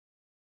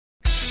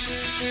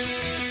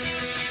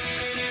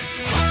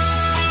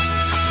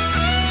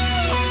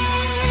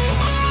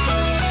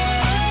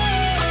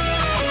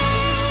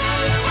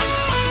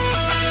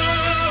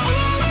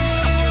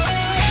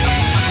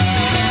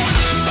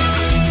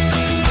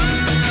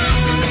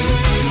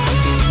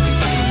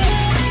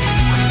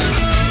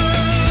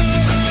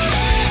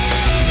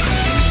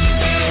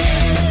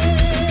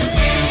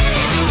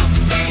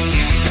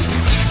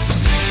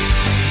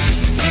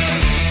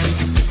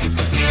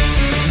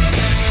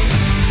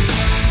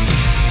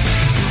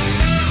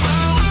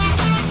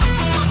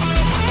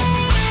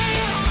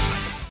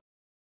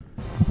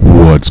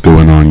What's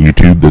going on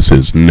YouTube? This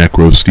is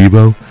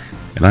Necrostevo,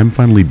 and I'm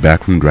finally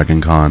back from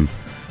Dragon Con,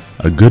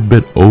 a good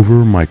bit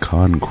over my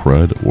con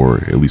crud,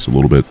 or at least a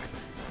little bit.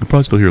 You'll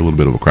probably still hear a little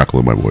bit of a crackle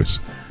in my voice,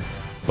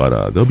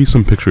 but there'll be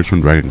some pictures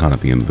from Dragon Con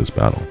at the end of this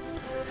battle.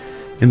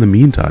 In the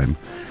meantime,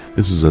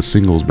 this is a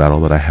singles battle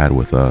that I had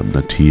with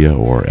Natea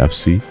or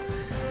FC.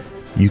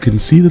 You can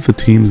see that the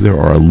teams there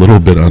are a little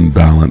bit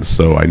unbalanced,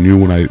 so I knew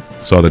when I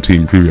saw the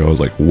team preview, I was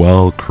like,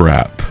 well,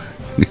 crap.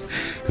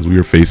 Because we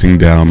were facing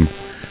down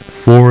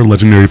 4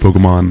 legendary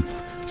Pokemon,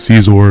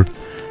 Caesar,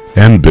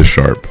 and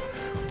Bisharp.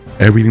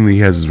 Everything that he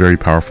has is very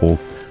powerful,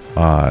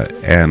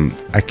 and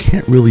I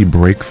can't really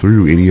break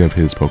through any of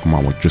his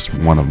Pokemon with just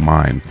one of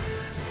mine.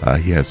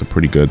 He has a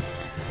pretty good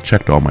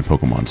check to all my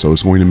Pokemon, so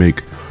it's going to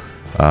make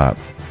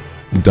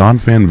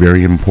Donphan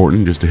very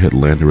important just to hit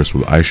Landorus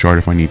with Ice Shard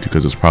if I need to,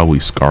 because it's probably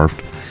Scarfed,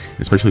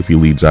 especially if he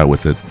leads out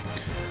with it.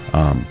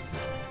 And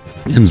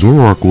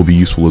Zoroark will be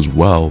useful as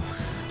well,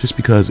 just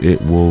because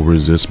it will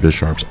resist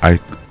Bisharp's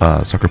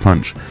Sucker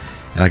Punch,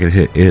 and I can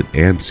hit it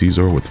and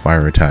Caesar with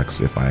fire attacks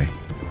if I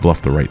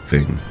bluff the right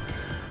thing.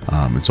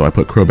 And so I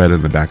put Crobat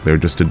in the back there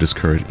just to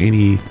discourage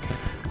any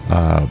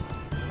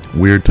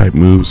weird type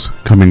moves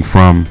coming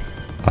from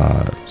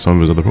some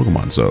of his other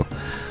Pokemon. So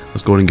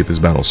let's go ahead and get this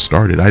battle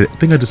started. I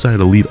think I decided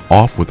to lead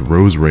off with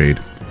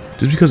Roserade,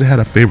 just because it had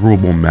a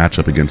favorable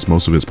matchup against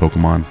most of his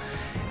Pokemon,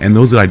 and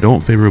those that I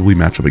don't favorably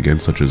match up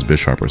against, such as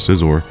Bisharp or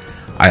Scizor,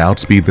 I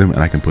outspeed them and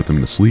I can put them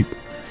to sleep.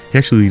 He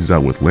actually leads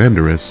out with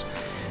Landorus,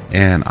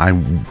 and I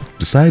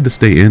decided to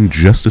stay in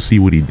just to see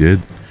what he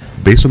did.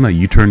 Based on that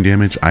U-turn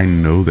damage, I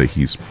know that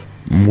he's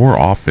more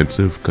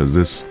offensive because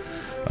this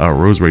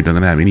Roserade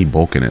doesn't have any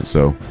bulk in it,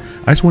 so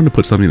I just wanted to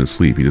put something to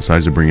sleep. He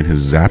decides to bring in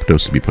his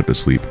Zapdos to be put to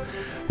sleep,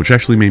 which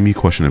actually made me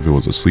question if it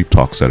was a sleep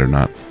talk set or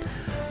not.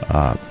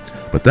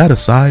 But that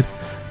aside,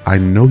 I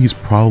know he's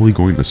probably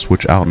going to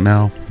switch out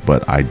now,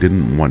 but I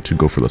didn't want to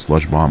go for the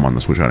Sludge Bomb on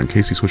the switch out in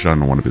case he switched out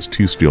into one of his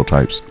 2 steel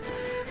types.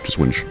 Just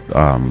when,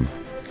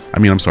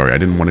 I'm sorry, I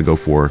didn't want to go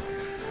for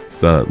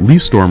the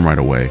Leaf Storm right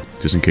away,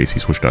 just in case he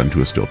switched out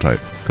into a steel type,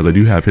 because I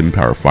do have Hidden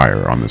Power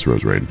Fire on this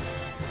Roserade.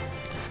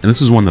 And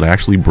this is one that I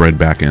actually bred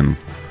back in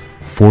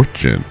 4th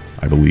gen,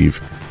 I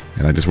believe,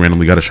 and I just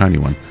randomly got a shiny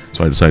one,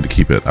 so I decided to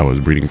keep it. I was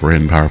breeding for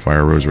Hidden Power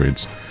Fire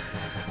Roserades.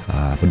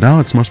 But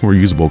now it's much more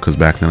usable, because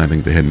back then I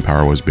think the Hidden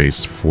Power was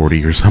base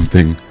 40 or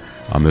something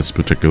on this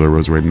particular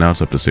Roserade. Now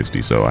it's up to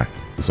 60, so I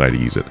decided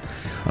to use it.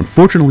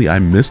 Unfortunately, I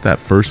missed that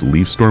first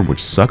Leaf Storm,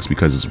 which sucks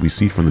because as we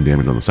see from the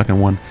damage on the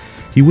second one,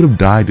 he would have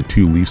died to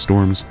 2 Leaf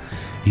Storms.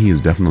 He is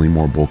definitely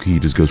more bulky. He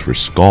just goes for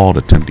Scald,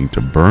 attempting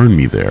to burn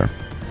me there.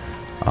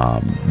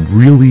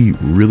 Really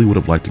would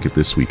have liked to get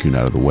this Suicune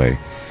out of the way,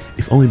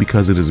 if only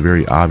because it is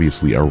very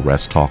obviously a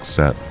Rest Talk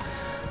set.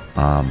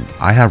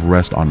 I have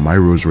Rest on my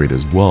Roserade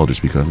as well,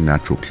 just because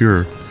Natural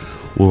Cure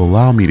will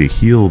allow me to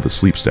heal the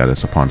sleep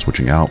status upon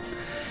switching out.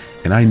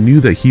 And I knew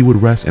that he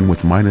would rest, and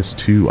with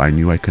 -2, I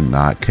knew I could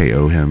not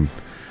KO him.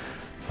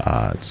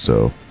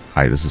 So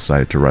I just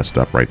decided to rest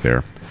up right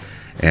there.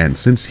 And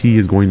since he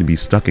is going to be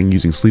stuck in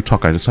using Sleep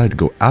Talk, I decided to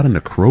go out into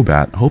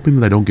Crobat, hoping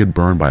that I don't get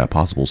burned by a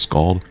possible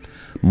Scald.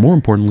 More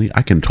importantly,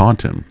 I can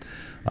taunt him.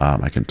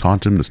 I can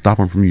taunt him to stop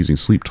him from using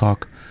Sleep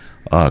Talk,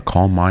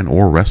 Calm Mind,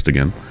 or Rest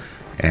again.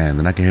 And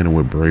then I can hit him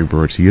with Brave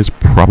Birds. He is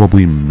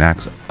probably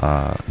max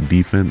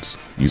defense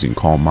using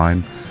Calm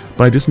Mind,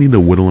 but I just need to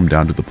whittle him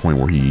down to the point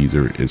where he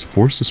either is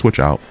forced to switch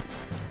out,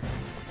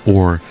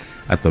 or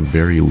at the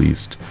very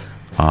least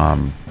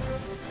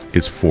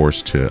is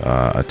forced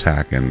to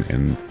attack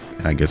and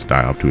I guess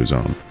die off to his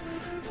own.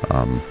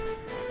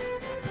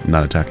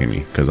 Not attacking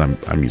me because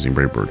I'm using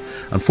Brave Bird.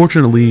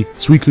 Unfortunately,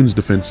 Suicune's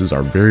defenses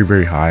are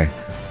very high.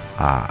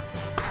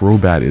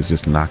 Crobat is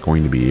just not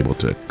going to be able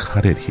to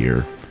cut it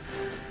here.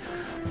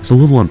 It's a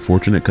little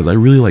unfortunate because I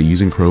really like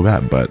using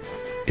Crobat, but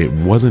it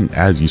wasn't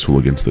as useful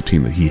against the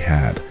team that he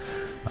had.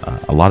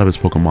 A lot of his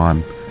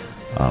Pokemon,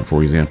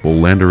 for example,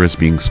 Landorus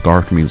being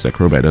Scarfed means that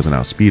Crobat doesn't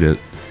outspeed it.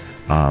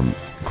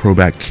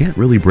 Crobat can't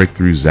really break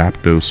through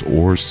Zapdos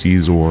or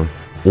Caesar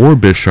or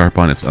Bisharp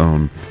on its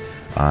own.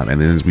 And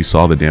then as we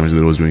saw the damage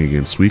that it was doing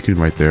against Suicune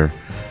right there,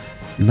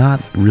 not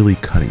really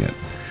cutting it.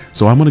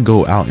 So I'm going to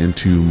go out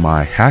into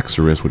my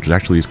Haxorus, which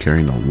actually is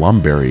carrying a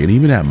Lumberry, and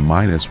even at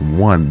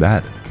 -1,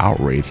 that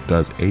Outrage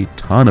does a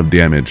ton of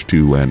damage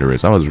to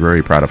Landorus. I was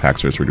very proud of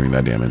Haxorus for doing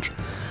that damage.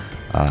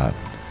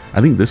 I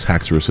think this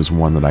Haxorus is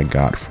one that I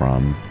got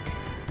from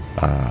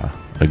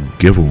a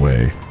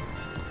giveaway.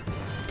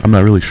 I'm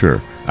not really sure.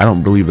 I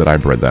don't believe that I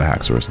bred that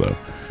Haxorus though.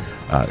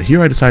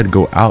 Here I decided to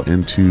go out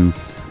into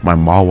my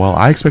Mawile.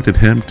 I expected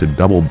him to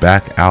double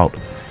back out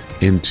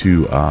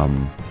into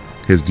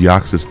his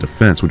Deoxys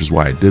defense, which is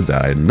why I did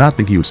that. I did not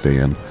think he would stay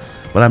in,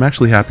 but I'm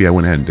actually happy I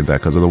went ahead and did that,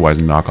 because otherwise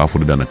Knockoff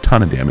would have done a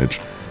ton of damage,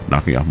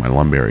 knocking off my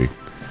Lumberry.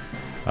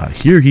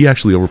 Here he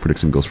actually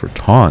overpredicts and goes for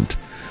Taunt,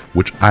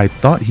 which I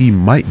thought he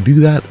might do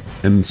that,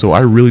 and so I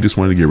really just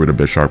wanted to get rid of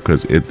Bisharp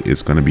because it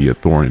is going to be a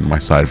thorn in my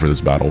side for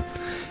this battle,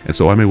 and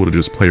so I'm able to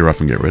just play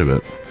rough and get rid of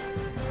it.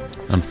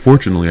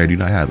 Unfortunately, I do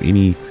not have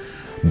any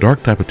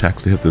dark type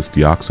attacks to hit this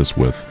Deoxys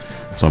with,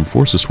 so I'm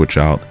forced to switch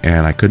out,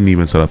 and I couldn't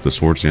even set up the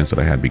Swords Dance that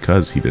I had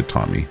because he did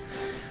taunt me.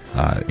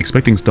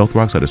 Expecting Stealth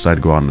Rocks, I decided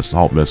to go on an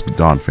Assault Vest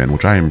Donphan,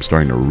 which I am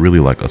starting to really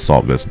like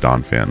Assault Vest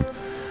Donphan.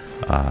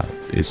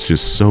 It's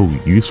just so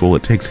useful.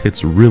 It takes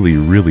hits really,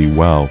 really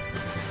well,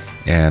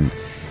 and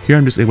here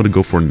I'm just able to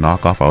go for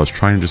Knockoff. I was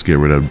trying to just get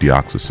rid of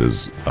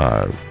Deoxys's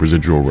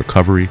residual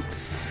recovery,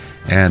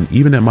 and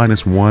even at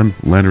 -1,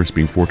 Landorus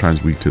being 4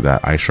 times weak to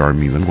that Ice Shard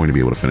means I'm going to be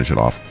able to finish it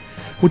off,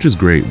 which is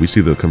great. We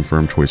see the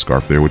confirmed Choice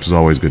Scarf there, which is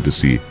always good to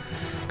see,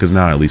 because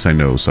now at least I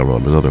know several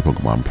of his other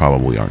Pokemon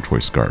probably aren't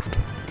Choice Scarfed.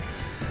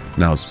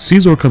 Now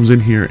Scizor comes in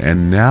here,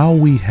 and now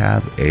we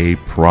have a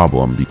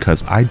problem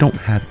because I don't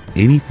have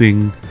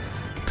anything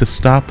to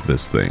stop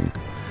this thing.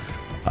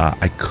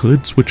 I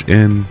could switch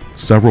in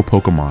several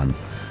Pokemon,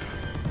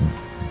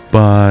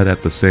 but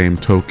at the same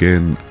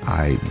token,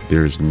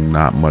 there's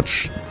not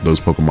much those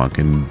Pokemon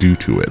can do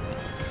to it.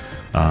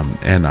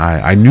 And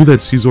I knew that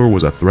Scizor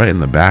was a threat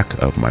in the back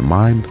of my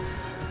mind.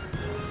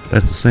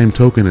 At the same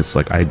token, it's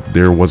like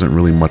there wasn't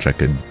really much I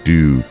could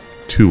do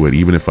to it,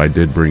 even if I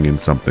did bring in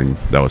something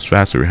that was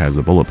faster. It has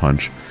a Bullet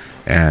Punch,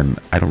 and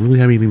I don't really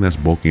have anything that's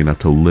bulky enough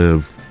to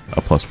live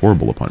a +4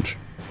 Bullet Punch.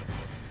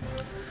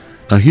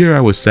 Now here I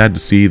was sad to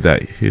see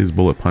that his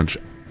Bullet Punch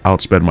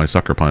outsped my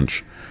Sucker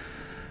Punch,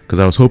 because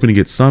I was hoping to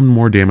get some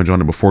more damage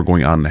on it before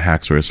going out into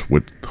Haxorus,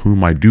 with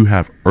whom I do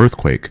have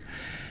Earthquake.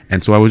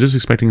 And so I was just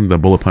expecting the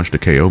Bullet Punch to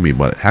KO me,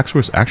 but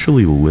Haxorus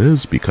actually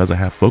lives because I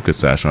have Focus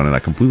Sash on it. I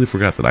completely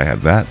forgot that I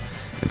had that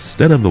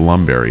instead of the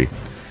Lumberry.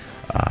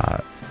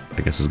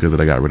 I guess it's good that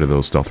I got rid of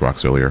those Stealth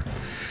Rocks earlier.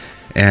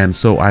 And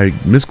so I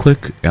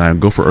misclick and I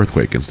go for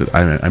Earthquake instead.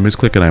 I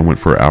misclick and I went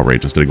for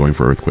Outrage instead of going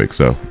for Earthquake.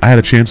 So I had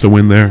a chance to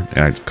win there,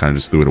 and I kind of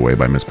just threw it away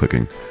by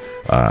misclicking.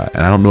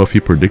 And I don't know if he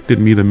predicted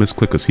me to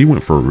misclick, because he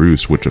went for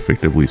Roost, which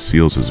effectively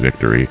seals his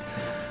victory.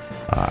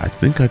 I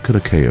think I could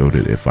have KO'd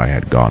it if I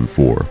had gone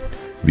for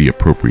the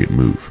appropriate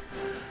move.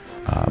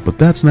 But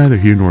that's neither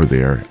here nor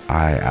there.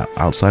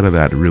 Outside of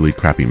that really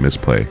crappy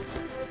misplay,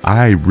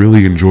 I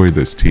really enjoyed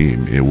this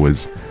team. It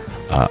was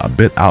a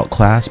bit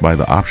outclassed by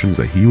the options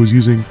that he was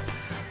using,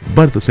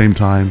 but at the same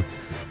time,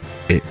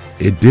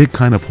 it did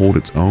kind of hold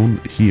its own.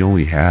 He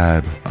only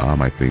had,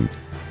 I think,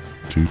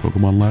 2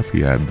 Pokemon left.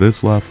 He had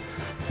this left,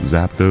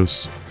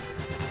 Zapdos,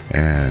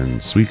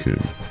 and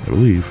Suicune, I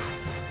believe.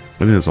 I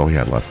think that's all he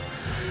had left.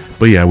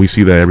 But yeah, we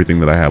see that everything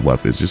that I have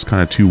left is just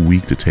kind of too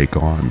weak to take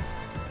on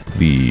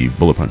the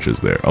Bullet Punches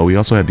there. Oh, he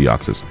also had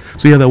Deoxys.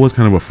 So yeah, that was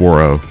kind of a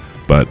 4-0,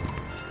 but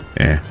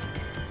it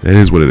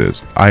is what it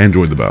is. I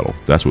enjoyed the battle.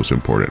 That's what's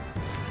important.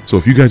 So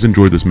if you guys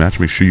enjoyed this match,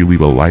 make sure you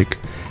leave a like,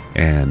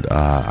 and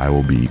I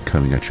will be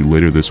coming at you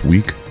later this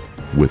week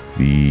with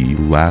the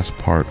last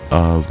part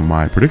of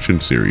my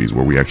prediction series,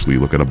 where we actually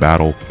look at a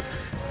battle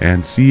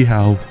and see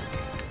how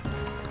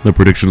the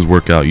predictions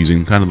work out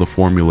using kind of the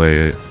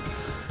formula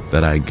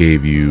that I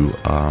gave you,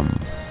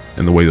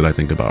 and the way that I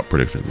think about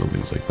predictions and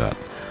things like that.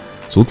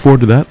 So look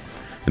forward to that,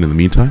 and in the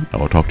meantime, I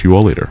will talk to you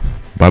all later.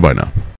 Bye bye now.